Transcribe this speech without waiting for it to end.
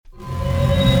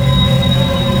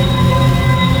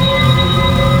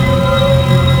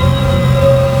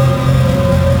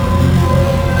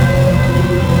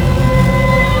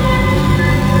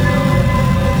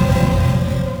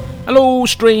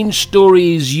Strange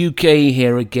Stories UK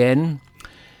here again.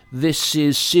 This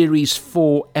is Series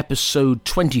 4, Episode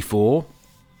 24.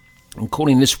 I'm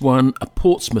calling this one A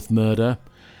Portsmouth Murder,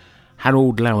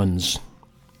 Harold Lowens.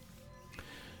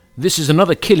 This is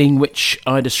another killing which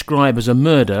I describe as a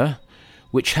murder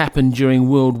which happened during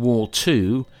World War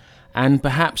II and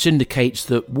perhaps indicates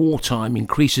that wartime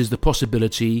increases the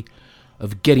possibility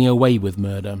of getting away with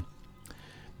murder.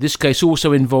 This case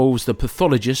also involves the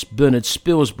pathologist Bernard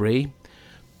Spilsbury,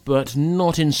 but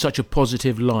not in such a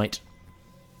positive light.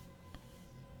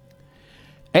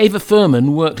 Ava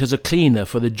Furman worked as a cleaner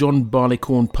for the John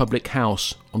Barleycorn Public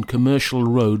House on Commercial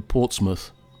Road,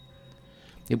 Portsmouth.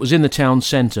 It was in the town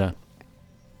centre.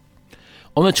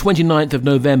 On the 29th of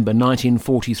November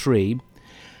 1943,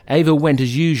 Ava went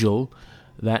as usual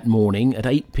that morning at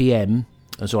 8 a.m.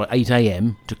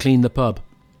 to clean the pub.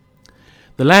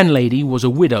 The landlady was a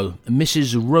widow,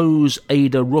 Mrs. Rose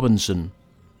Ada Robinson.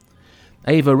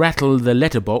 Ava rattled the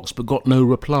letterbox but got no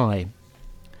reply.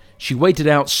 She waited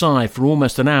outside for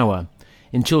almost an hour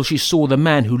until she saw the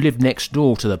man who lived next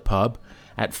door to the pub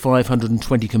at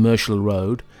 520 Commercial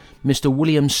Road, Mr.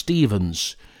 William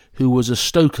Stevens, who was a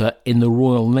stoker in the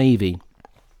Royal Navy.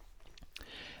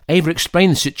 Ava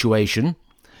explained the situation.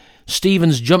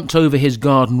 Stevens jumped over his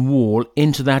garden wall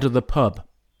into that of the pub.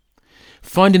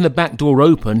 Finding the back door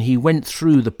open, he went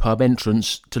through the pub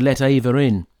entrance to let Ava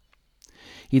in.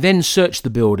 He then searched the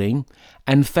building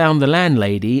and found the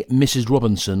landlady, Mrs.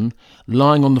 Robinson,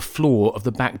 lying on the floor of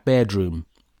the back bedroom.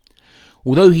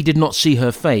 Although he did not see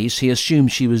her face, he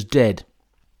assumed she was dead.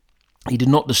 He did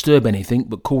not disturb anything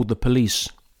but called the police.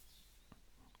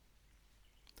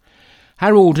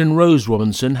 Harold and Rose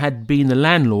Robinson had been the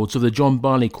landlords of the John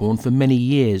Barleycorn for many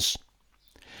years.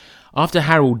 After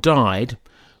Harold died,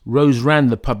 Rose ran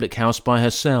the public house by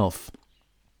herself.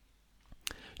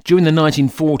 During the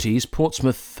 1940s,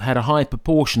 Portsmouth had a high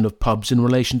proportion of pubs in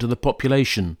relation to the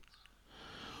population.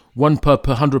 1 pub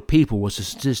per 100 people was the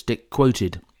statistic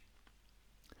quoted.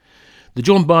 The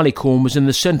John Barleycorn was in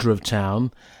the centre of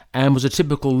town and was a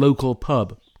typical local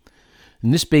pub.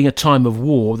 And this being a time of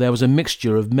war, there was a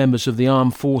mixture of members of the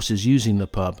armed forces using the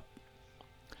pub.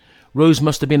 Rose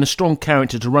must have been a strong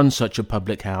character to run such a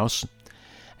public house,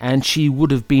 and she would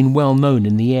have been well known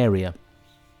in the area.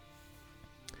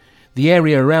 The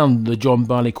area around the John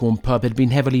Barleycorn pub had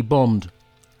been heavily bombed,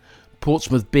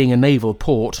 Portsmouth being a naval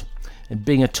port and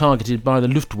being targeted by the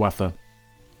Luftwaffe.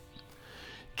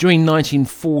 During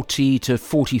 1940 to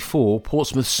 44,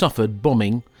 Portsmouth suffered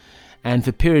bombing, and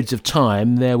for periods of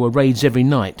time there were raids every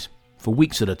night, for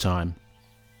weeks at a time.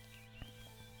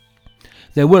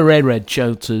 There were air raid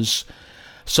shelters,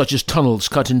 such as tunnels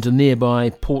cut into nearby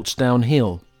Portsdown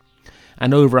Hill,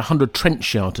 and over 100 trench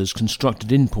shelters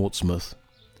constructed in Portsmouth,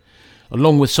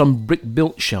 along with some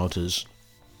brick-built shelters.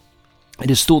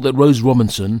 It is thought that Rose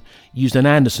Robinson used an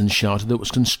Anderson shelter that was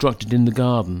constructed in the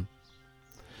garden.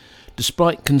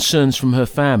 Despite concerns from her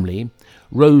family,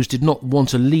 Rose did not want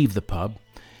to leave the pub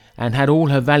and had all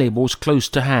her valuables close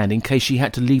to hand in case she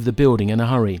had to leave the building in a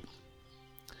hurry.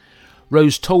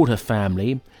 Rose told her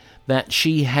family that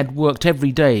she had worked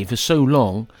every day for so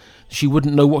long she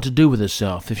wouldn't know what to do with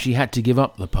herself if she had to give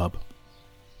up the pub.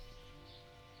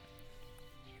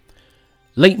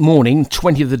 Late morning,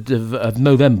 20th of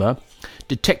November,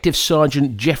 Detective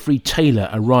Sergeant Geoffrey Taylor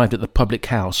arrived at the public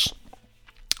house.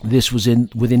 This was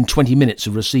within 20 minutes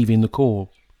of receiving the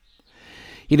call.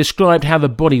 He described how the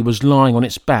body was lying on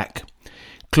its back,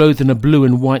 clothed in a blue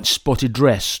and white spotted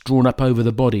dress drawn up over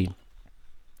the body.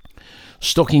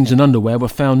 Stockings and underwear were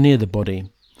found near the body,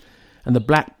 and the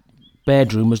black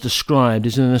bedroom was described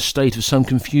as in a state of some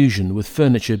confusion, with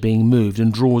furniture being moved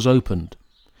and drawers opened.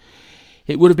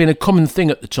 It would have been a common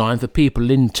thing at the time for people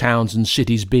in towns and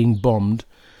cities being bombed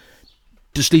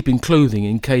to sleep in clothing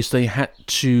in case they had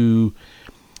to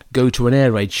go to an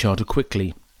air raid shelter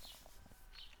quickly.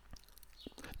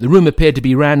 The room appeared to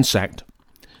be ransacked.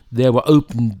 There were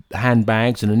open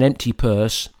handbags and an empty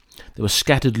purse. There was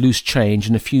scattered loose change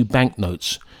and a few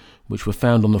banknotes, which were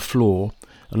found on the floor,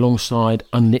 alongside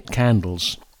unlit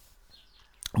candles.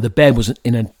 The bed was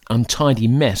in an untidy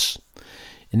mess,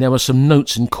 and there were some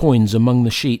notes and coins among the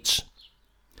sheets.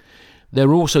 There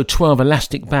were also 12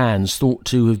 elastic bands thought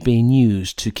to have been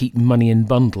used to keep money in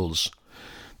bundles.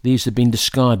 These had been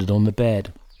discarded on the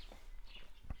bed.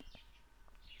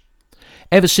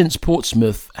 Ever since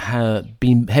Portsmouth had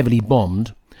been heavily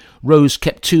bombed, Rose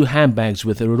kept 2 handbags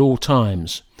with her at all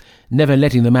times, never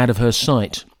letting them out of her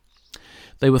sight.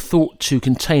 They were thought to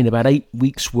contain about 8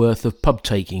 weeks' worth of pub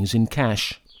takings in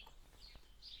cash.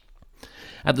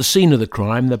 At the scene of the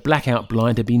crime, the blackout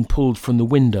blind had been pulled from the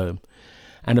window,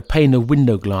 and a pane of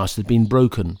window glass had been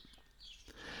broken.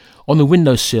 On the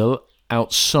windowsill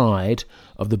outside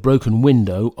of the broken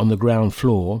window on the ground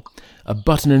floor, a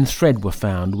button and thread were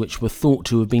found which were thought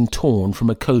to have been torn from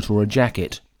a coat or a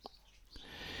jacket.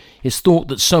 It's thought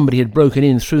that somebody had broken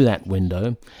in through that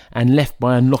window and left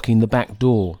by unlocking the back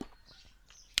door,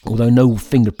 although no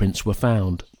fingerprints were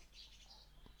found.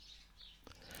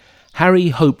 Harry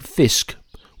Hope Fisk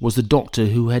was the doctor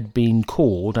who had been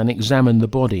called and examined the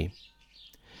body.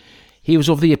 He was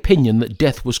of the opinion that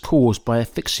death was caused by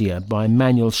asphyxia by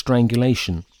manual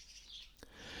strangulation.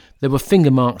 There were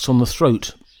finger marks on the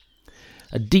throat,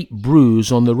 a deep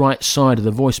bruise on the right side of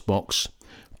the voice box,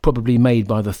 probably made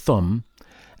by the thumb,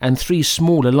 and 3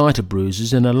 smaller lighter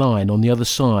bruises in a line on the other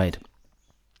side.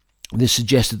 This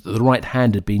suggested that the right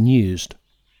hand had been used.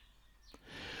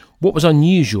 What was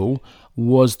unusual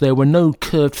was there were no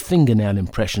curved fingernail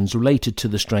impressions related to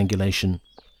the strangulation.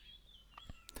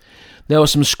 There were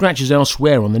some scratches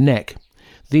elsewhere on the neck.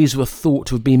 These were thought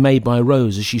to have been made by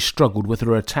Rose as she struggled with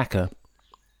her attacker.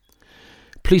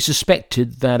 Police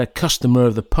suspected that a customer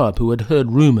of the pub who had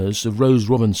heard rumours of Rose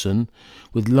Robinson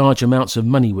with large amounts of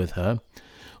money with her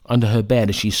under her bed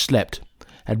as she slept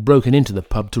had broken into the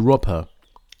pub to rob her.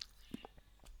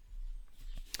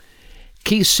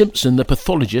 Keith Simpson, the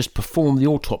pathologist, performed the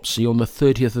autopsy on the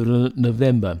 30th of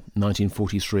November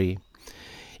 1943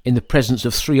 in the presence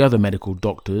of 3 other medical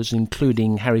doctors,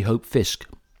 including Harry Hope Fisk.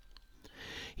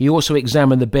 He also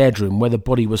examined the bedroom where the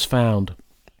body was found.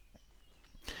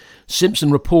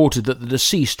 Simpson reported that the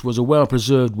deceased was a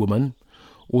well-preserved woman,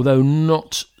 although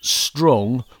not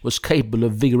strong, was capable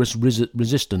of vigorous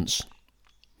resistance.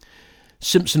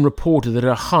 Simpson reported that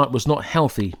her heart was not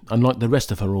healthy, unlike the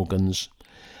rest of her organs,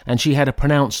 and she had a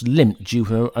pronounced limp due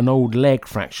to an old leg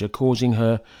fracture causing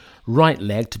her right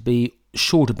leg to be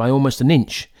shorter by almost an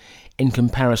inch in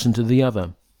comparison to the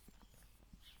other.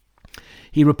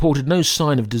 He reported no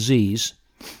sign of disease.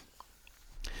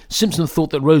 Simpson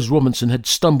thought that Rose Robinson had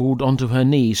stumbled onto her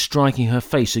knees, striking her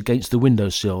face against the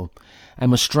windowsill,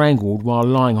 and was strangled while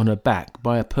lying on her back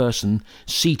by a person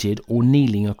seated or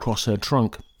kneeling across her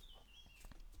trunk.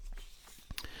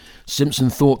 Simpson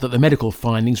thought that the medical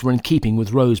findings were in keeping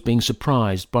with Rose being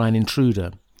surprised by an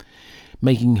intruder,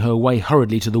 making her way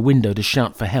hurriedly to the window to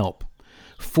shout for help,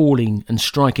 falling and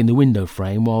striking the window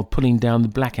frame while pulling down the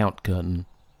blackout curtain.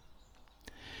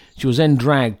 She was then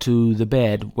dragged to the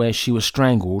bed where she was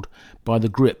strangled by the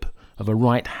grip of a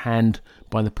right hand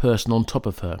by the person on top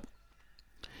of her.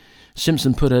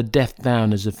 Simpson put her death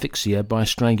down as asphyxia by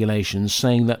strangulation,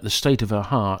 saying that the state of her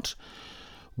heart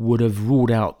would have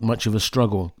ruled out much of a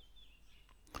struggle.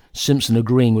 Simpson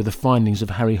agreeing with the findings of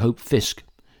Harry Hope Fisk,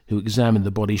 who examined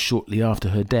the body shortly after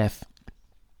her death.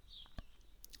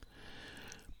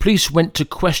 Police went to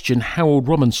question Harold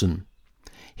Robinson.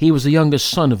 He was the youngest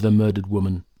son of the murdered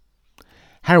woman.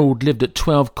 Harold lived at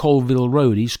 12 Colville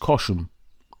Road, East Cosham.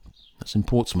 That's in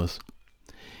Portsmouth.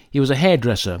 He was a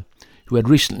hairdresser who had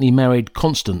recently married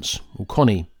Constance, or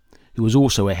Connie, who was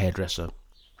also a hairdresser.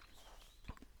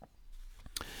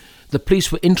 The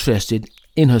police were interested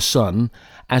in her son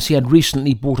as he had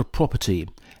recently bought a property,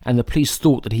 and the police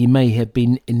thought that he may have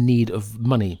been in need of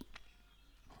money.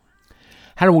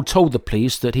 Harold told the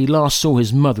police that he last saw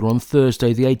his mother on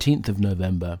Thursday the 18th of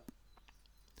November.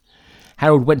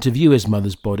 Harold went to view his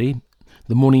mother's body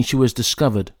the morning she was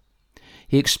discovered.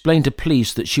 He explained to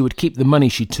police that she would keep the money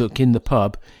she took in the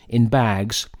pub in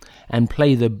bags and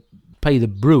pay the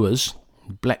brewers,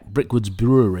 Black Brickwoods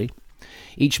Brewery,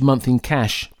 each month in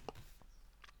cash.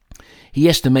 He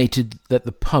estimated that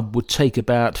the pub would take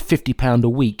about £50 a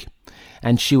week,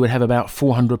 and she would have about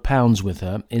 £400 with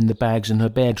her in the bags in her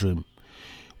bedroom,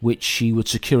 which she would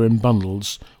secure in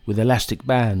bundles with elastic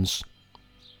bands.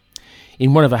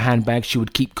 In one of her handbags she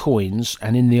would keep coins,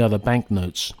 and in the other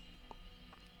banknotes.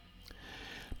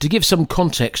 To give some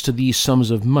context to these sums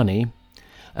of money,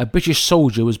 a British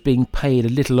soldier was being paid a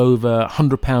little over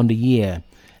 £100 a year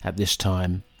at this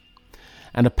time,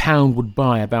 and a pound would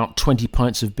buy about 20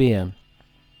 pints of beer.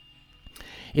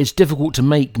 It's difficult to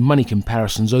make money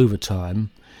comparisons over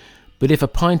time, but if a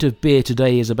pint of beer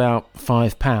today is about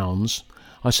 £5,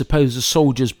 I suppose the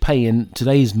soldier's pay in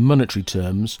today's monetary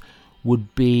terms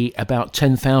would be about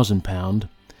 £10,000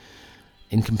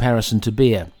 in comparison to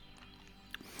beer.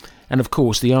 And of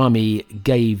course the army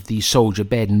gave the soldier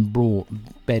bed and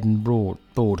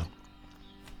board.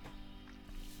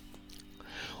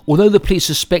 Although the police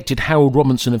suspected Harold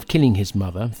Robinson of killing his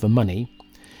mother for money,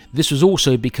 this was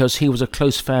also because he was a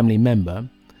close family member.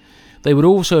 They would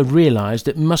also have realised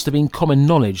it must have been common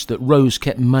knowledge that Rose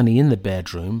kept money in the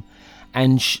bedroom,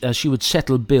 and she would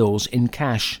settle bills in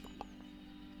cash.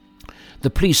 The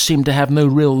police seemed to have no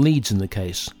real leads in the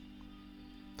case.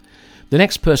 The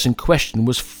next person questioned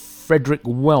was Frederick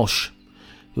Welsh,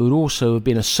 who would also have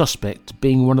been a suspect,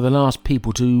 being one of the last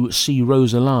people to see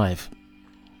Rose alive,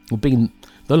 or being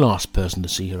the last person to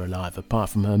see her alive, apart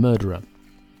from her murderer.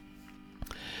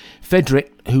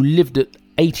 Frederick, who lived at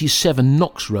 87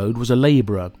 Knox Road, was a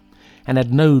labourer and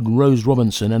had known Rose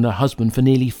Robinson and her husband for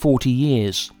nearly 40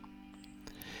 years.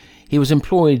 He was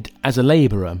employed as a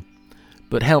labourer,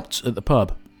 but helped at the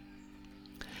pub.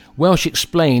 Welsh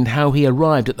explained how he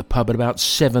arrived at the pub at about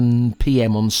 7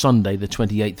 p.m. on Sunday, the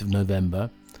 28th of November,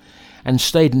 and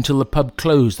stayed until the pub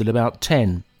closed at about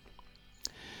 10.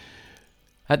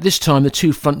 At this time, the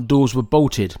two front doors were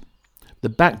bolted. The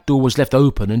back door was left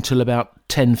open until about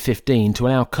 10:15 to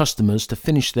allow customers to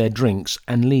finish their drinks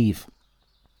and leave.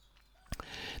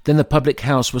 Then the public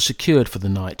house was secured for the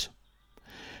night.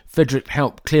 Frederick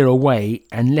helped clear away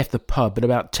and left the pub at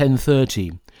about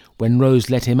 10:30 when Rose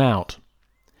let him out.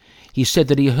 He said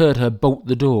that he heard her bolt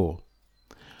the door.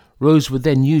 Rose would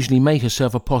then usually make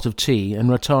herself a pot of tea and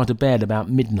retire to bed about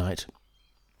midnight.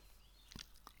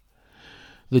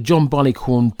 The John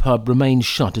Barleycorn pub remained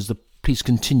shut as the police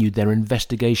continued their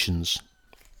investigations.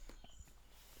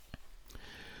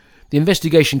 The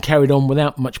investigation carried on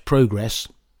without much progress.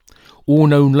 All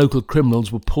known local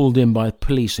criminals were pulled in by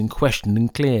police and questioned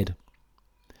and cleared.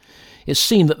 It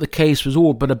seemed that the case was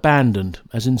all but abandoned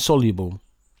as insoluble.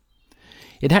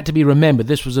 It had to be remembered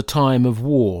this was a time of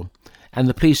war, and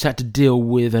the police had to deal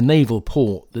with a naval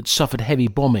port that suffered heavy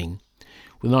bombing,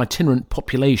 with an itinerant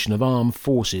population of armed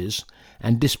forces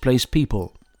and displaced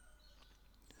people.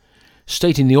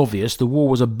 Stating the obvious, the war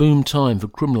was a boom time for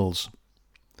criminals.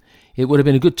 It would have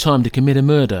been a good time to commit a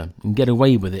murder and get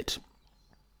away with it.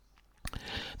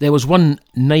 There was one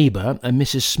neighbour, a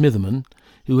Mrs. Smitherman,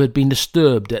 who had been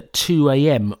disturbed at 2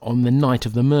 a.m. on the night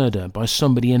of the murder by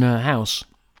somebody in her house.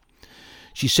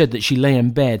 She said that she lay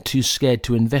in bed too scared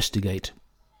to investigate.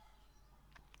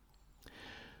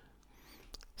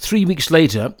 3 weeks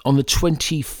later, on the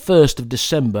 21st of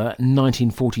December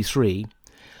 1943,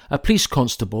 a police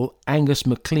constable, Angus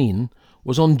MacLean,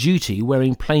 was on duty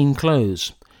wearing plain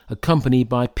clothes, accompanied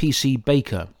by P.C.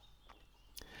 Baker.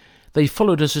 They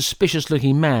followed a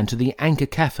suspicious-looking man to the Anchor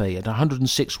Cafe at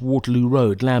 106 Waterloo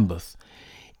Road, Lambeth,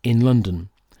 in London,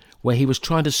 where he was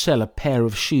trying to sell a pair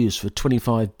of shoes for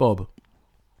 25 bob.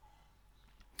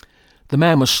 The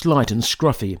man was slight and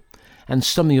scruffy, and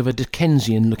something of a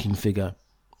Dickensian-looking figure.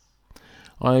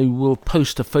 I will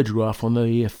post a photograph on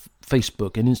the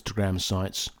Facebook and Instagram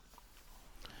sites.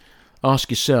 Ask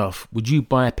yourself, would you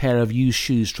buy a pair of used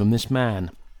shoes from this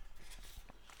man?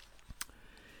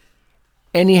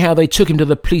 Anyhow, they took him to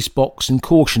the police box and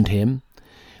cautioned him.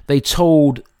 They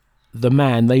told the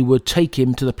man they would take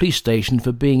him to the police station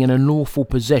for being in unlawful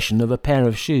possession of a pair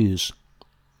of shoes.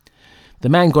 The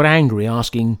man got angry,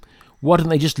 asking, why didn't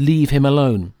they just leave him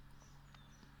alone?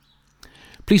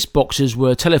 Police boxes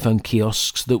were telephone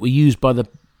kiosks that were used by the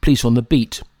police on the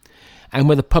beat, and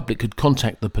where the public could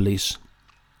contact the police.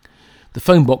 The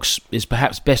phone box is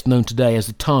perhaps best known today as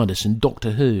the TARDIS in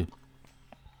Doctor Who.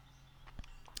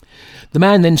 The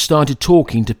man then started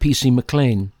talking to P.C.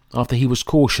 MacLean after he was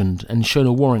cautioned and shown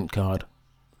a warrant card.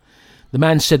 The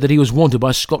man said that he was wanted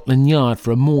by Scotland Yard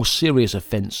for a more serious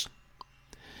offence.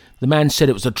 The man said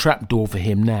it was a trapdoor for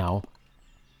him now.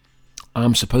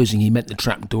 I'm supposing he meant the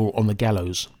trapdoor on the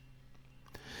gallows.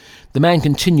 The man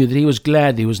continued that he was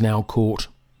glad that he was now caught.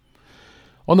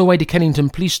 On the way to Kennington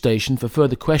Police Station for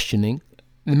further questioning,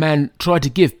 the man tried to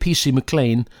give P.C.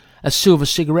 MacLean a silver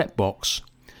cigarette box,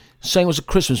 saying it was a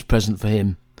Christmas present for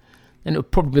him, and it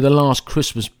would probably be the last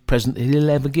Christmas present that he'll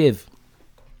ever give.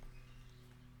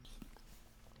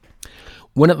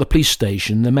 When at the police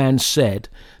station, the man said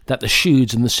that the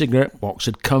shoes and the cigarette box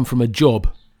had come from a job,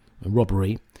 a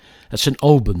robbery, at St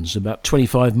Albans, about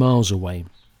 25 miles away.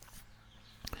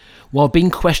 While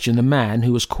being questioned, the man,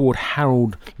 who was called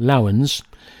Harold Lowens,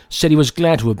 said he was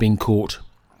glad to have been caught.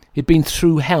 He'd been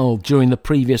through hell during the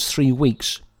previous 3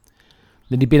 weeks.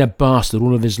 That he'd been a bastard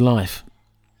all of his life.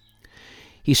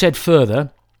 He said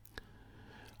further,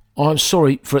 I'm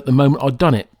sorry for at the moment I'd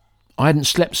done it. I hadn't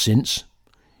slept since.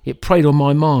 It preyed on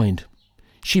my mind.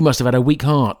 She must have had a weak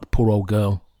heart, the poor old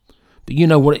girl. But you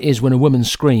know what it is when a woman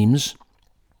screams.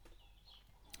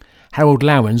 Harold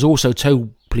Lowens also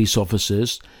told police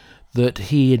officers that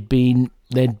they'd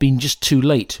been just too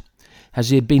late, as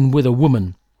he had been with a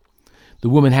woman. The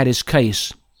woman had his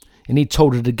case, and he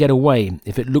told her to get away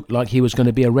if it looked like he was going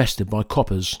to be arrested by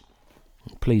coppers.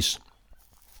 Police.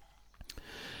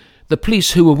 The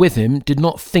police who were with him did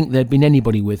not think there'd been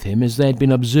anybody with him, as they had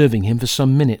been observing him for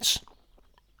some minutes.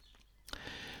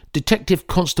 Detective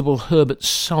Constable Herbert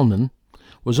Salmon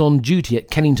was on duty at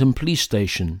Kennington Police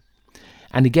Station,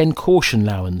 and again cautioned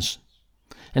Lowens,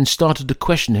 and started to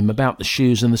question him about the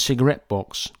shoes and the cigarette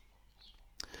box.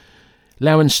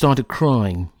 Lowens started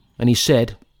crying, and he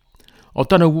said, "I've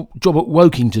done a job at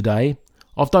Woking today.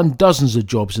 I've done dozens of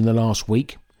jobs in the last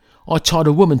week. I tied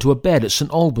a woman to a bed at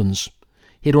St Albans,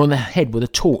 hit her on the head with a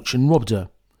torch and robbed her.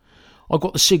 I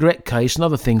got the cigarette case and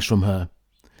other things from her.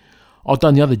 I've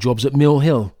done the other jobs at Mill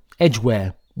Hill,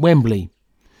 Edgware, Wembley,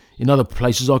 in other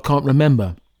places I can't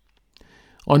remember.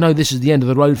 I know this is the end of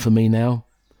the road for me now.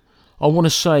 I want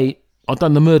to say I've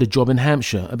done the murder job in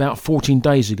Hampshire about 14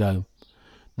 days ago.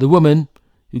 The woman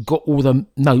who got all the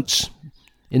notes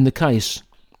in the case."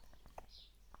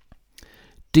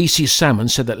 D.C. Salmon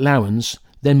said that Lowens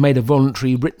then made a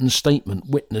voluntary written statement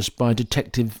witnessed by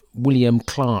Detective William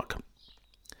Clark.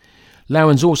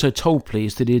 Lowens also told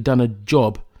police that he had done a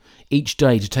job each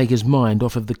day to take his mind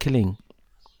off of the killing.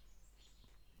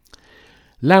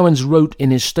 Lowens wrote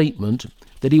in his statement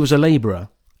that he was a labourer,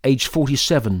 aged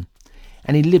 47,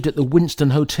 and he lived at the Winston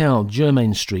Hotel,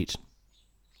 Jermyn Street.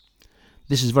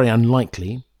 This is very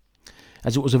unlikely,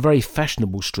 as it was a very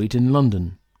fashionable street in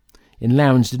London, and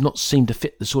Lowens did not seem to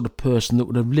fit the sort of person that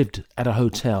would have lived at a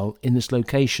hotel in this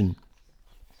location.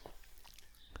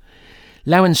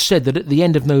 Lowens said that at the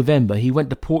end of November he went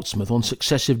to Portsmouth on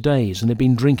successive days and had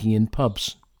been drinking in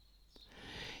pubs.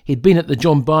 He'd been at the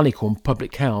John Barleycorn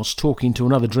public house talking to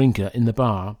another drinker in the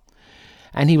bar,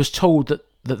 and he was told that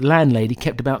the landlady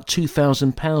kept about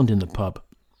 £2,000 in the pub.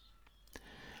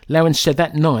 Lowens said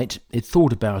that night he'd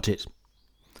thought about it,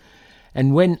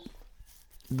 and when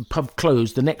the pub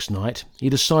closed the next night, he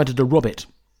decided to rob it.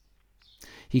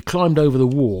 He climbed over the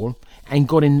wall and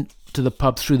got into the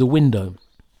pub through the window.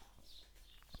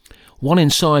 While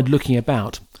inside looking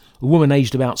about, a woman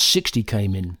aged about 60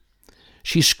 came in.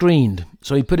 She screamed,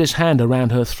 so he put his hand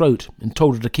around her throat and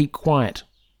told her to keep quiet.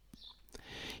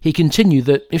 He continued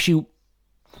that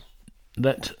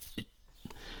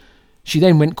she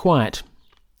then went quiet.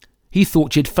 He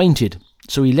thought she had fainted,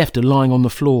 so he left her lying on the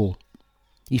floor.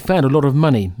 He found a lot of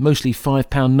money, mostly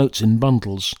 £5 notes in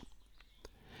bundles.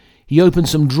 He opened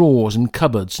some drawers and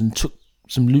cupboards and took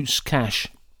some loose cash.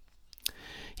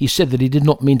 He said that he did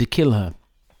not mean to kill her.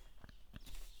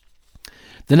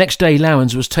 The next day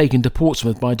Lowens was taken to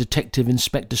Portsmouth by Detective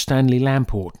Inspector Stanley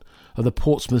Lamport of the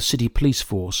Portsmouth City Police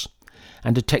Force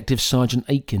and Detective Sergeant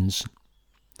Aikins.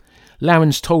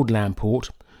 Lowens told Lamport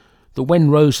that when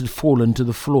Rose had fallen to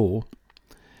the floor,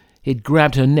 he had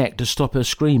grabbed her neck to stop her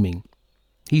screaming.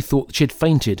 He thought she had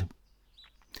fainted,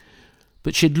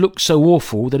 but she had looked so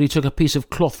awful that he took a piece of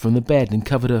cloth from the bed and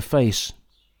covered her face.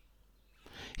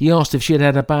 He asked if she had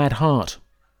had a bad heart.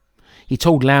 He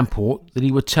told Lamport that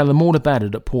he would tell them all about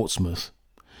it at Portsmouth,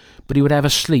 but he would have a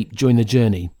sleep during the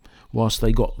journey whilst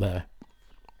they got there.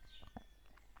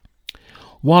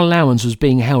 While Lowens was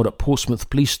being held at Portsmouth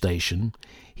Police Station,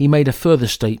 he made a further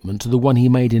statement to the one he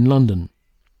made in London.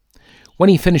 When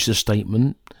he finished the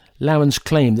statement, Lowens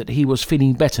claimed that he was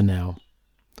feeling better now.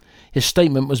 His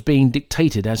statement was being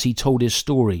dictated as he told his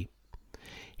story.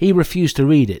 He refused to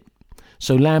read it,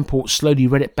 so Lamport slowly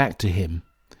read it back to him,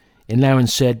 and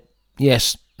Lowens said,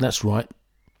 "Yes, that's right."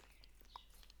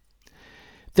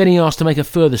 Then he asked to make a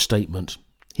further statement.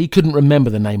 He couldn't remember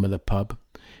the name of the pub,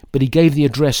 but he gave the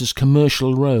address as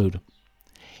Commercial Road.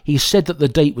 He said that the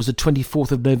date was the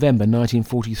 24th of November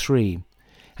 1943,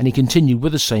 and he continued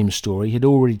with the same story he had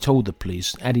already told the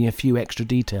police, adding a few extra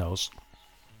details.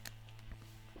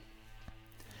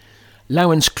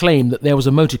 Lowens claimed that there was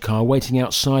a motor car waiting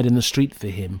outside in the street for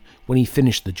him when he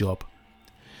finished the job,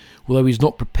 although he was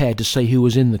not prepared to say who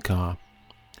was in the car.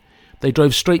 They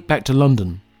drove straight back to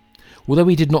London. Although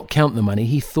he did not count the money,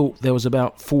 he thought there was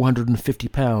about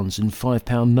 £450 in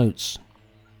 £5 notes.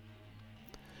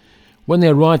 When they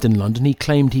arrived in London, he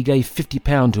claimed he gave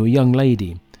 £50 to a young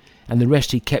lady, and the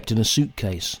rest he kept in a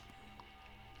suitcase.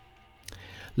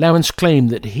 Lowens claimed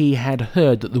that he had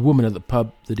heard that the woman at the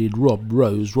pub that he had robbed,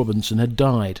 Rose Robinson, had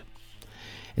died,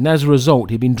 and as a result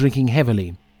he had been drinking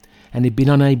heavily and had been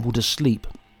unable to sleep.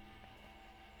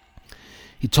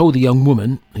 He told the young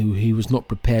woman, who he was not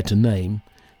prepared to name,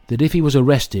 that if he was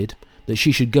arrested, that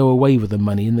she should go away with the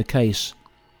money in the case,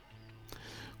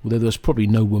 although there was probably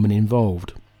no woman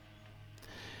involved.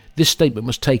 This statement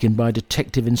was taken by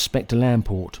Detective Inspector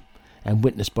Lamport and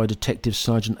witnessed by Detective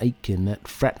Sergeant Aitken at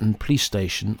Fratton Police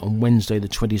Station on Wednesday the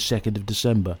 22nd of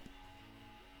December.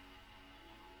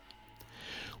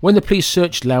 When the police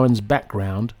searched Lowens'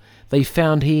 background, they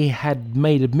found he had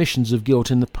made admissions of guilt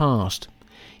in the past,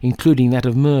 including that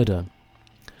of murder,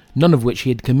 none of which he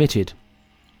had committed.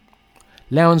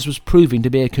 Lowens was proving to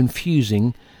be a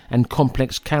confusing and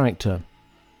complex character.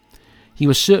 He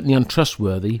was certainly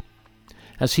untrustworthy,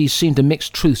 as he seemed to mix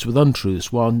truths with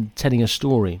untruths while telling a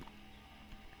story.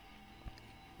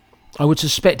 I would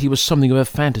suspect he was something of a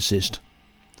fantasist.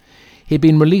 He had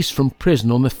been released from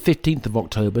prison on the 15th of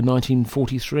October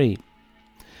 1943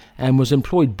 and was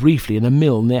employed briefly in a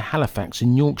mill near Halifax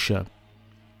in Yorkshire.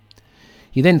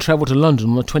 He then travelled to London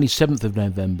on the 27th of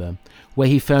November, where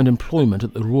he found employment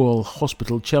at the Royal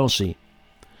Hospital, Chelsea.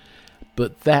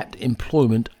 But that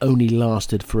employment only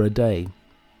lasted for a day.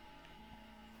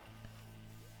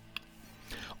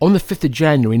 On the 5th of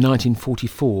January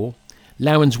 1944,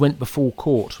 Lowens went before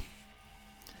court.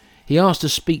 He asked to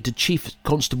speak to Chief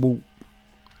Constable.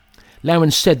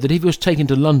 Lowens said that if he was taken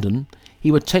to London,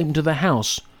 he would take him to the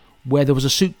house where there was a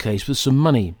suitcase with some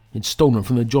money he'd stolen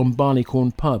from the John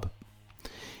Barleycorn pub.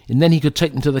 And then he could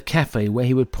take them to the cafe where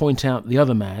he would point out the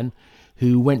other man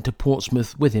who went to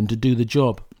Portsmouth with him to do the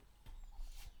job.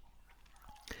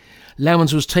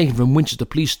 Lowens was taken from Winchester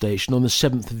Police Station on the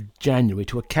 7th of January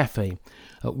to a cafe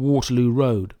at Waterloo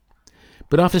Road.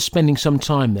 But after spending some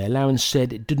time there, Lowens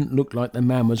said it didn't look like the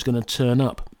man was going to turn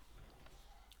up.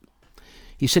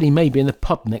 He said he may be in the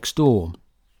pub next door,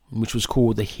 which was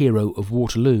called the Hero of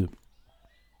Waterloo.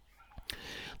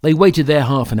 They waited there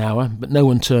half an hour, but no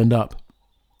one turned up.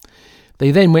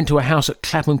 They then went to a house at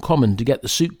Clapham Common to get the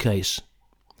suitcase,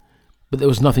 but there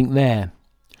was nothing there,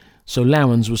 so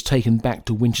Lowens was taken back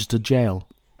to Winchester Jail.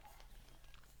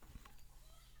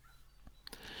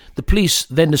 The police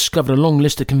then discovered a long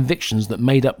list of convictions that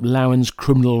made up Lowens'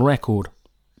 criminal record.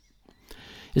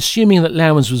 Assuming that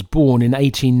Lowens was born in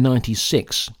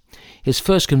 1896, his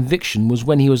first conviction was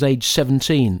when he was aged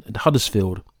 17 at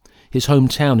Huddersfield, his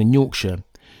hometown in Yorkshire,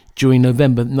 during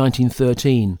November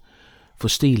 1913, for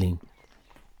stealing.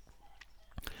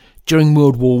 During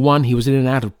World War I, he was in and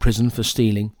out of prison for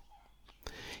stealing.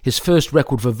 His first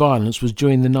record for violence was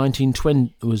during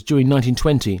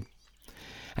 1920,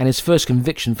 and his first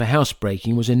conviction for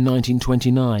housebreaking was in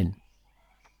 1929.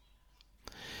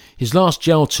 His last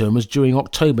jail term was during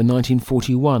October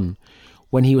 1941,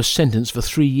 when he was sentenced for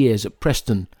 3 years at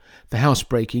Preston for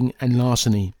housebreaking and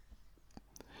larceny.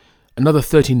 Another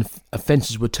 13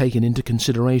 offences were taken into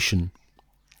consideration.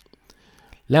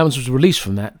 Lowens was released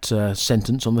from that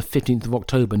sentence on the 15th of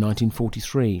October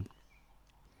 1943.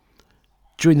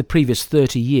 During the previous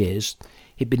 30 years,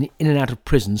 he'd been in and out of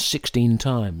prison 16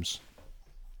 times.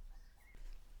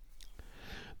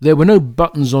 There were no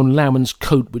buttons on Lowens'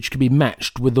 coat which could be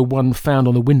matched with the one found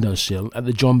on the windowsill at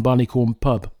the John Barleycorn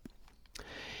pub.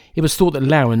 It was thought that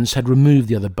Lowens had removed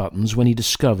the other buttons when he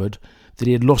discovered that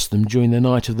he had lost them during the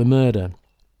night of the murder.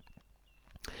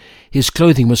 His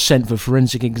clothing was sent for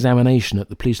forensic examination at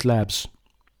the police labs.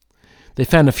 They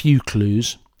found a few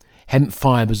clues, hemp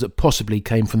fibres that possibly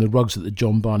came from the rugs at the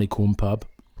John Barleycorn pub.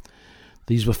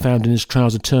 These were found in his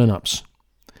trouser turn-ups.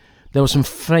 There were some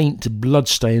faint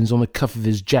bloodstains on the cuff of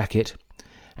his jacket,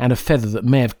 and a feather that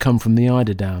may have come from the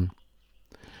eiderdown.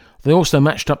 They also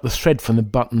matched up the thread from the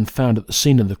button found at the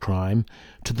scene of the crime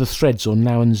to the threads on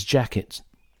Lowens' jacket.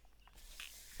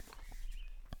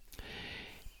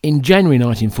 In January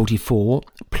 1944,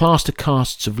 plaster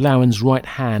casts of Lowens' right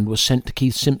hand were sent to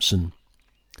Keith Simpson.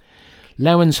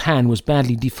 Lowens' hand was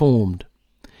badly deformed.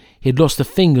 He had lost the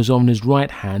fingers on his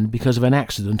right hand because of an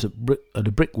accident at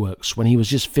a brickworks when he was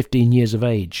just 15 years of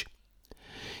age.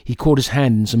 He caught his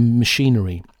hand in some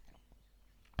machinery.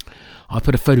 I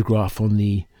put a photograph on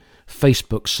the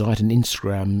Facebook site and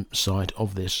Instagram site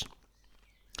of this.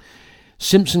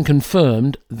 Simpson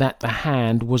confirmed that the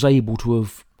hand was able to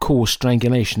have caused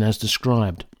strangulation as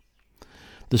described.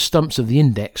 The stumps of the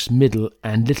index, middle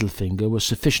and little finger were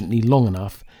sufficiently long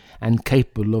enough and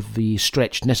capable of the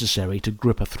stretch necessary to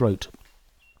grip a throat.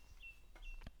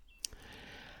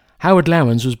 Howard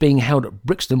Lowens was being held at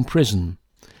Brixton Prison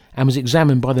and was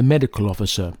examined by the medical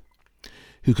officer,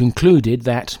 who concluded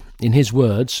that, in his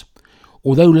words,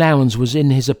 although Lowens was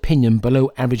in his opinion below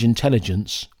average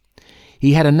intelligence,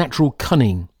 he had a natural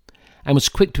cunning and was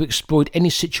quick to exploit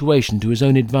any situation to his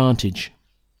own advantage.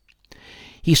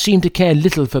 He seemed to care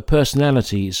little for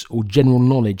personalities or general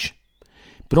knowledge,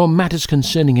 but on matters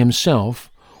concerning himself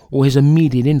or his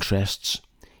immediate interests,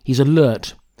 he's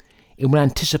alert and will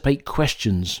anticipate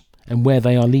questions and where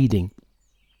they are leading.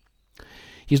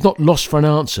 He is not lost for an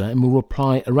answer and will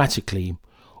reply erratically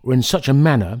or in such a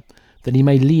manner that he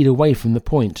may lead away from the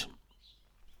point.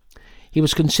 He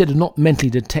was considered not mentally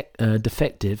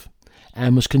defective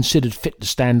and was considered fit to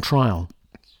stand trial.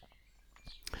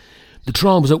 The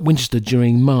trial was at Winchester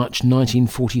during March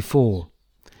 1944.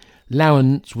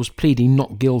 Lowens was pleading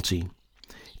not guilty,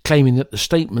 claiming that the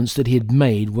statements that he had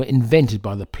made were invented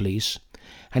by the police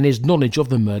and his knowledge of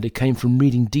the murder came from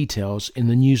reading details in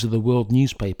the News of the World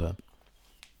newspaper.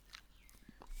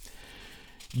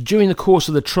 During the course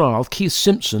of the trial, Keith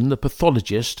Simpson, the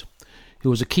pathologist, who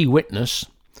was a key witness,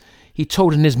 he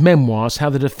told in his memoirs how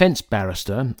the defence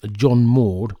barrister, John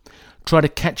Maud, tried to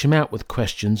catch him out with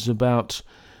questions about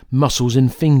muscles in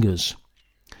fingers,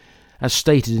 as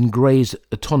stated in Gray's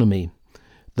Anatomy,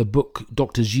 the book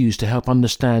doctors use to help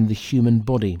understand the human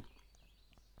body.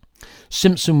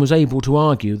 Simpson was able to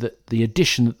argue that the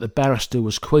edition that the barrister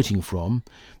was quoting from,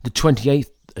 the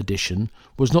 28th edition,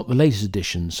 was not the latest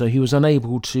edition, so he was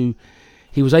able to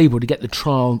get the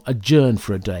trial adjourned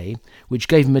for a day, which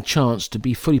gave him a chance to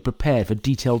be fully prepared for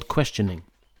detailed questioning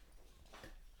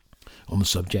on the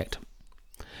subject.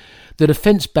 The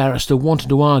defence barrister wanted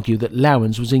to argue that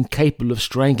Lowens was incapable of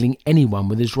strangling anyone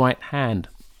with his right hand.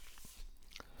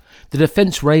 The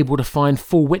defence were able to find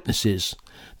 4 witnesses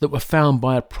that were found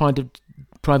by a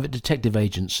private detective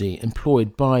agency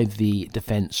employed by the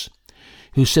defence,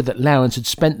 who said that Lowens had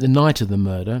spent the night of the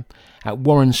murder at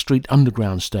Warren Street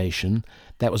Underground Station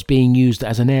that was being used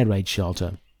as an air raid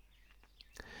shelter.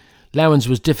 Lowens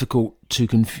was difficult to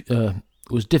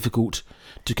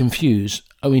confuse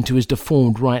owing to his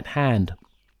deformed right hand.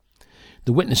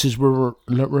 The witnesses were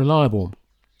reliable.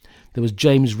 There was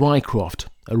James Rycroft,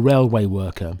 a railway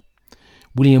worker,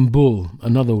 William Bull,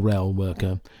 another rail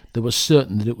worker, that was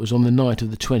certain that it was on the night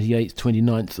of the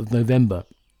 29th of November,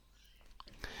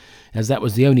 as that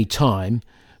was the only time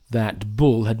that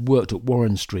Bull had worked at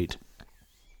Warren Street.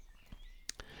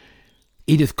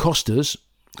 Edith Costers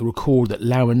recalled that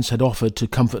Lowens had offered to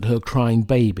comfort her crying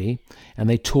baby, and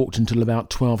they talked until about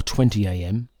 12:20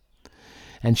 a.m,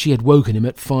 and she had woken him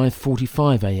at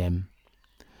 5:45 a.m.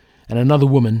 And another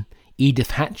woman,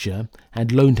 Edith Hatcher,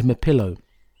 had loaned him a pillow.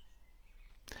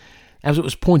 As it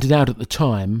was pointed out at the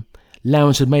time,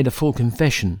 Lowens had made a full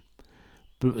confession,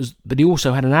 but he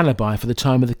also had an alibi for the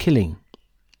time of the killing.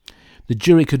 The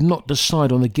jury could not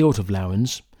decide on the guilt of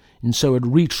Lowens, and so a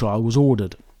retrial was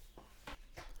ordered.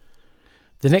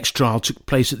 The next trial took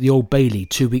place at the Old Bailey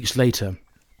 2 weeks later.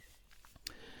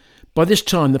 By this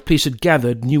time the police had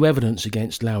gathered new evidence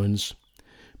against Lowens,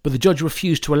 but the judge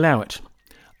refused to allow it,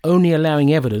 only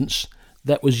allowing evidence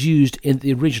that was used in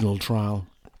the original trial.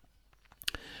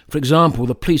 For example,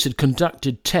 the police had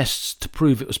conducted tests to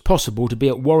prove it was possible to be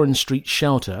at Warren Street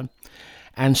shelter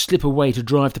and slip away to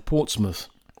drive to Portsmouth.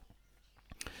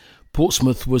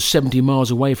 Portsmouth was 70 miles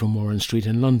away from Warren Street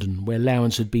in London, where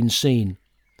Lowens had been seen.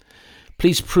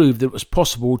 Police proved that it was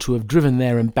possible to have driven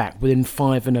there and back within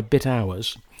 5 and a bit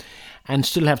hours and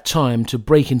still have time to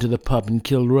break into the pub and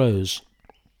kill Rose.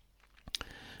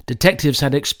 Detectives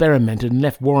had experimented and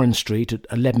left Warren Street at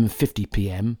 11:50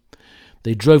 p.m.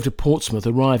 They drove to Portsmouth,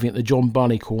 arriving at the John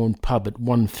Barleycorn pub at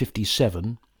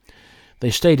 1:57.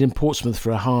 They stayed in Portsmouth for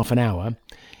a half an hour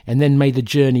and then made the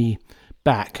journey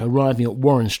back, arriving at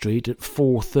Warren Street at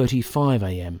 4:35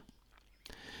 a.m.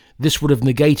 This would have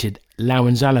negated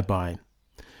Lowens' alibi,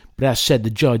 but as said,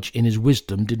 the judge, in his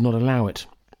wisdom, did not allow it.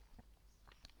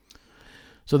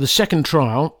 So the second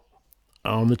trial,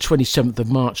 on the 27th of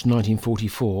March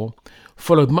 1944,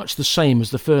 followed much the same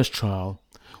as the first trial,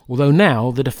 although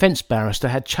now the defence barrister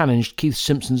had challenged Keith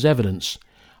Simpson's evidence,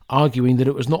 arguing that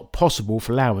it was not possible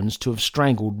for Lowens to have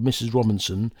strangled Mrs.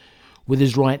 Robinson with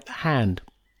his right hand.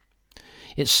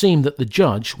 It seemed that the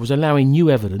judge was allowing new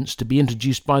evidence to be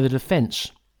introduced by the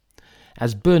defence,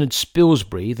 as Bernard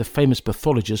Spilsbury, the famous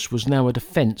pathologist, was now a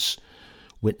defence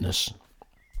witness.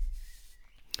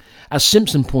 As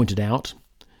Simpson pointed out,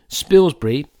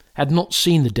 Spilsbury had not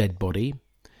seen the dead body,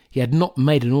 he had not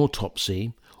made an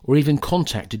autopsy, or even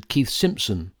contacted Keith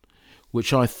Simpson,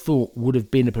 which I thought would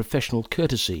have been a professional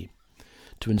courtesy,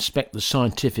 to inspect the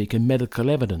scientific and medical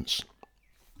evidence.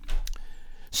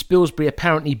 Spilsbury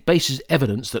apparently bases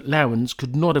evidence that Lowens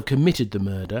could not have committed the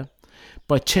murder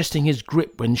by testing his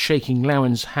grip when shaking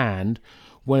Lowens' hand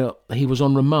while he was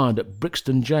on remand at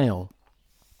Brixton Jail.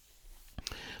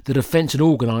 The defence had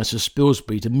organised for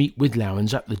Spilsbury to meet with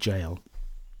Lowens at the jail.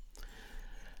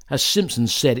 As Simpson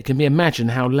said, it can be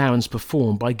imagined how Lowens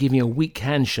performed by giving a weak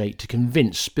handshake to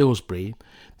convince Spilsbury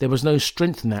there was no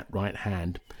strength in that right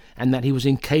hand and that he was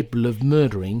incapable of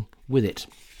murdering with it.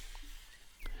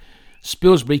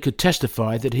 Spilsbury could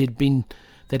testify that he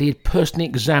had personally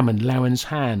examined Lowens'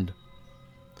 hand.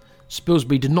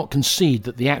 Spilsbury did concede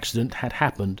that the accident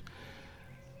happened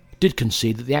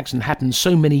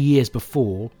so many years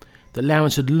before that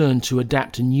Lowens had learned to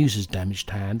adapt and use his damaged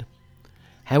hand.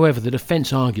 However, the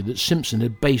defence argued that Simpson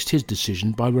had based his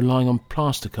decision by relying on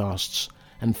plaster casts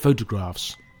and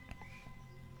photographs.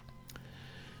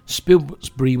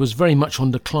 Spilsbury was very much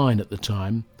on decline at the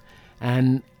time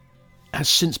and has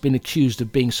since been accused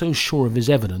of being so sure of his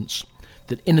evidence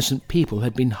that innocent people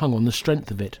had been hung on the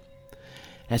strength of it.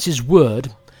 As his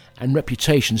word and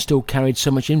reputation still carried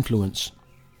so much influence.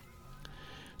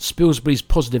 Spilsbury's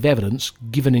positive evidence,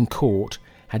 given in court,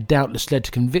 had doubtless led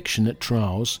to conviction at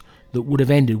trials that would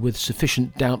have ended with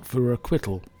sufficient doubt for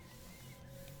acquittal.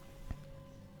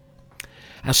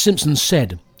 As Simpson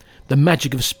said, the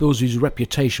magic of Spilsbury's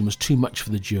reputation was too much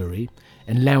for the jury,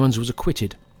 and Lowens was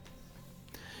acquitted.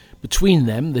 Between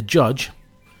them, the judge,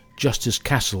 Justice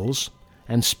Cassels,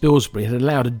 and Spilsbury had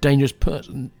allowed a dangerous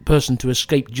person to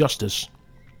escape justice.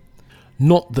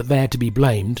 Not that they had to be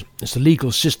blamed, it's the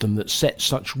legal system that sets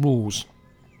such rules.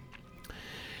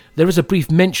 There is a brief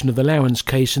mention of the Lowens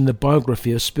case in the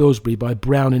biography of Spilsbury by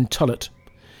Brown and Tullett.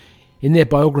 In their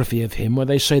biography of him, where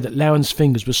they say that Lowens'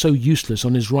 fingers were so useless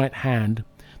on his right hand,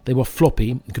 they were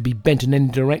floppy and could be bent in any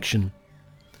direction.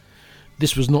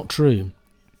 This was not true.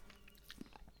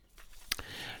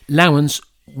 Lowens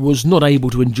was not able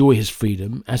to enjoy his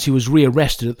freedom as he was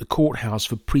rearrested at the courthouse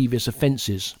for previous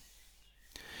offences.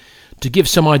 To give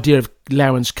some idea of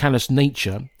Lowens' callous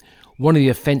nature, one of the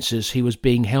offences he was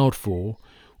being held for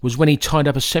was when he tied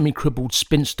up a semi-crippled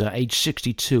spinster aged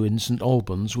 62 in St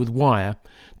Albans with wire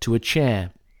to a chair.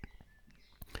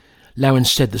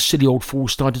 Lowens said the silly old fool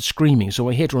started screaming, so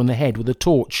I hit her on the head with a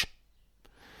torch.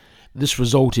 This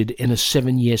resulted in a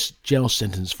 7-year jail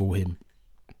sentence for him.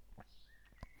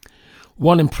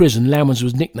 While in prison, Lowens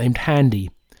was nicknamed Handy,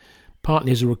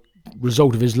 partly as a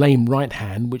result of his lame right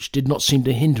hand, which did not seem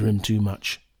to hinder him too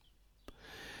much.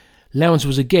 Lowens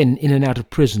was again in and out of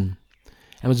prison,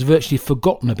 and was virtually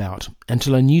forgotten about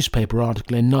until a newspaper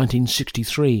article in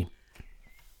 1963.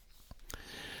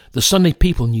 The Sunday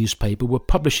People newspaper were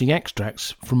publishing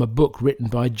extracts from a book written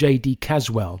by J.D.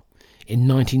 Caswell in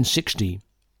 1960,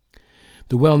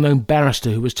 the well-known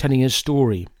barrister who was telling his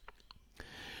story.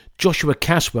 Joshua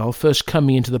Caswell first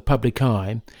coming into the public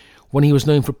eye when he was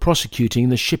known for prosecuting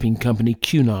the shipping company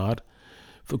Cunard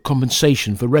for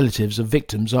compensation for relatives of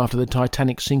victims after the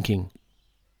Titanic sinking.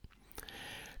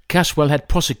 Caswell had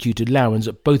prosecuted Lowens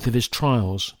at both of his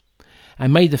trials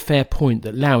and made the fair point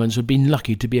that Lowens had been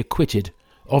lucky to be acquitted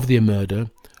of the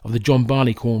murder of the John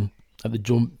Barleycorn at the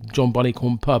John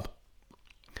Barleycorn pub.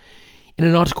 In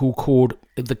an article called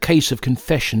The Case of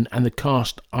Confession and the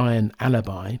Cast Iron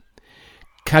Alibi,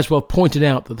 Caswell pointed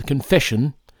out that the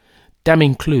confession,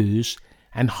 damning clues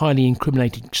and highly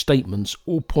incriminating statements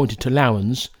all pointed to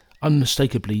Lowens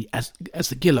unmistakably as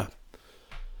the killer.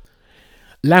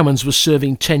 Lowens was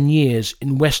serving 10 years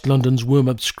in West London's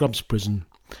Wormwood Scrubs prison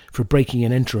for breaking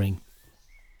and entering.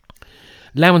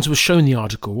 Lowens was shown the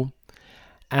article,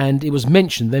 and it was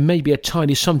mentioned there may be a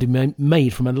tidy sum to be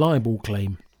made from a libel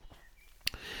claim.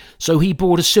 So he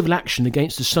brought a civil action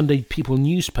against the Sunday People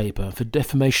newspaper for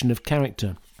defamation of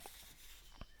character.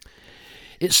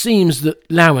 It seems that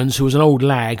Lowens, who was an old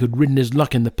lag who had ridden his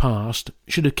luck in the past,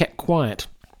 should have kept quiet.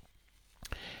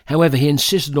 However, he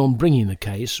insisted on bringing the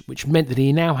case, which meant that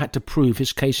he now had to prove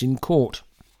his case in court.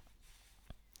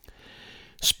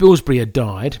 Spilsbury had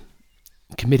died,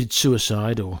 committed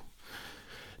suicide, or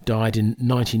died in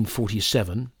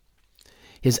 1947.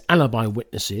 His alibi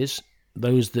witnesses,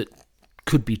 those that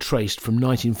could be traced from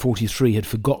 1943, had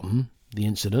forgotten the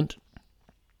incident.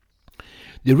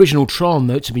 The original trial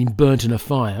notes had been burnt in a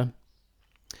fire.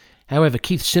 However,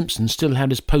 Keith Simpson still had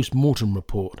his post-mortem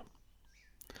report.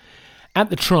 At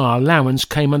the trial, Lowens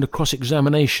came under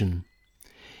cross-examination.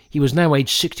 He was now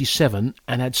aged 67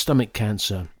 and had stomach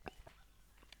cancer.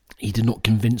 He did not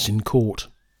convince in court.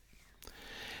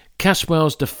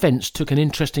 Caswell's defence took an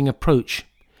interesting approach,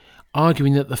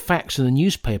 arguing that the facts in the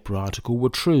newspaper article were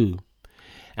true,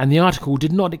 and the article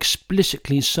did not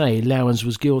explicitly say Lowens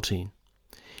was guilty,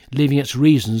 leaving its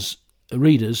readers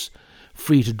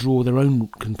free to draw their own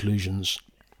conclusions.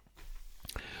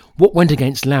 What went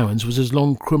against Lowens was his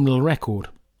long criminal record.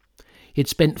 He had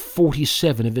spent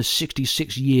 47 of his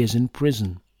 66 years in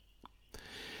prison.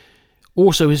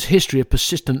 Also his history of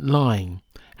persistent lying,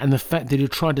 and the fact that he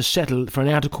tried to settle for an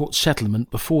out-of-court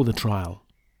settlement before the trial.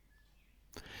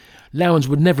 Lowens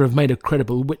would never have made a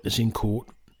credible witness in court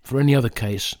for any other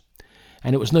case,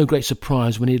 and it was no great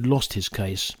surprise when he had lost his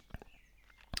case.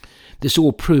 This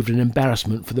all proved an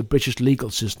embarrassment for the British legal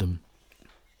system.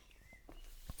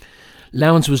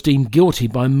 Lowens was deemed guilty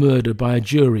by murder by a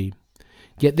jury,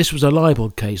 yet this was a libel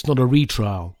case, not a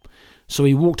retrial, so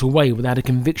he walked away without a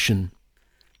conviction.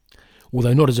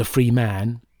 Although not as a free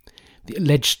man, the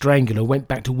alleged strangler went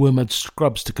back to Wormwood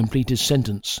Scrubs to complete his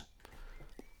sentence.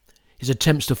 His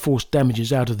attempts to force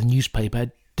damages out of the newspaper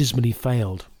had dismally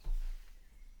failed.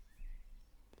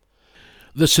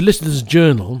 The Solicitor's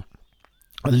Journal,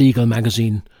 a legal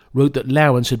magazine, wrote that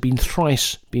Lowens had been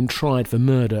thrice tried for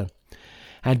murder,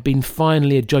 had been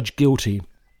finally adjudged guilty,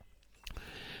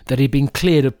 that he'd been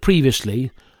cleared of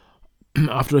previously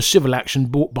after a civil action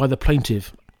brought by the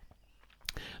plaintiff.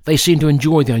 They seemed to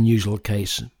enjoy the unusual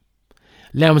case.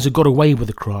 Lowndes had got away with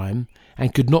the crime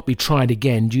and could not be tried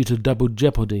again due to double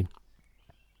jeopardy.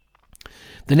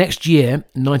 The next year,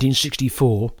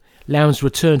 1964, Lowndes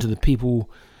returned to the People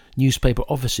newspaper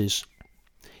offices.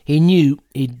 He knew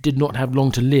he did not have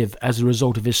long to live as a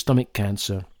result of his stomach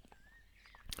cancer.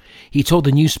 He told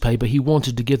the newspaper he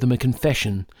wanted to give them a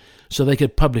confession so they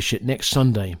could publish it next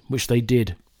Sunday, which they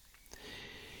did.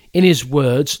 In his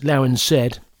words, Lowndes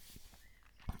said,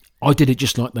 "I did it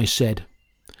just like they said.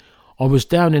 I was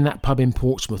down in that pub in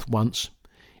Portsmouth once,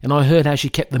 and I heard how she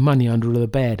kept the money under the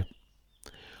bed.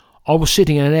 I was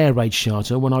sitting in an air raid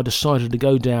shelter when I decided to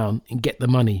go down and get the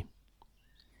money.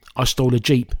 I stole a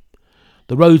jeep.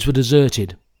 The roads were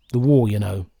deserted. The war, you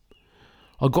know.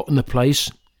 I got in the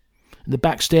place, and the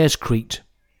back stairs creaked.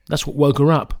 That's what woke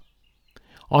her up.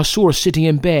 I saw her sitting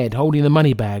in bed, holding the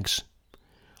money bags.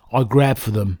 I grabbed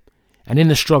for them, and in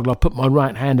the struggle I put my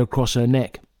right hand across her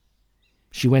neck.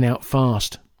 She went out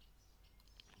fast."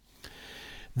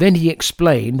 Then he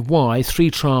explained why 3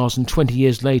 trials and 20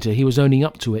 years later he was owning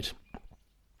up to it.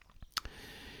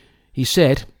 He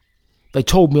said, "They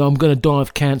told me I'm going to die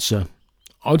of cancer.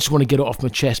 I just want to get it off my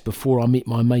chest before I meet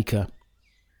my maker."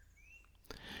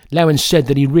 Lowndes said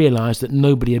that he realised that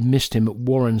nobody had missed him at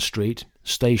Warren Street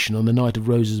station on the night of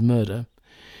Rose's murder.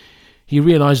 He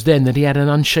realised then that he had an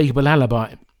unshakable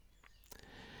alibi.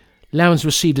 Lowndes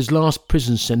received his last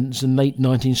prison sentence in late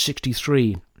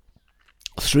 1963.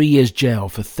 3 years jail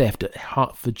for theft at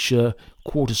Hertfordshire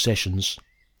Quarter Sessions.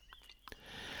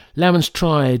 Lowndes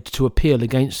tried to appeal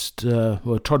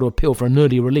for an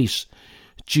early release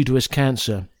due to his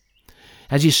cancer.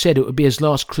 As he said, it would be his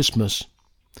last Christmas.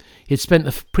 He had spent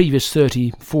the previous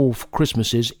 34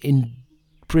 Christmases in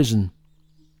prison.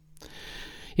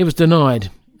 It was denied,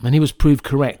 and he was proved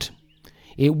correct.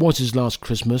 It was his last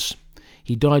Christmas.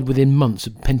 He died within months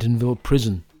at Pentonville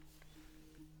Prison.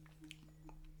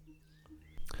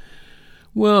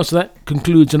 Well, so that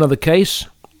concludes another case.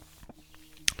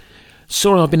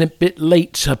 Sorry I've been a bit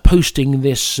late posting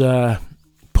this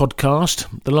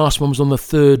podcast. The last one was on the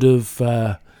 3rd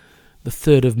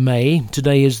of May.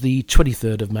 Today is the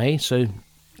 23rd of May, so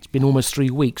it's been almost 3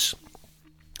 weeks.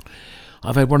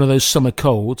 I've had one of those summer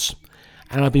colds,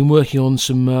 and I've been working on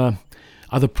some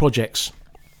other projects.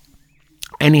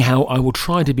 Anyhow, I will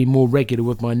try to be more regular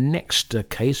with my next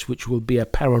case, which will be a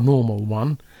paranormal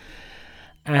one.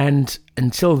 And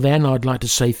until then, I'd like to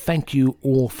say thank you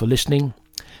all for listening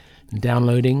and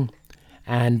downloading,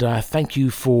 and thank you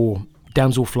for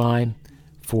Damselfly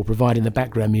for providing the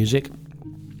background music.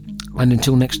 And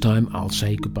until next time, I'll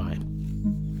say goodbye.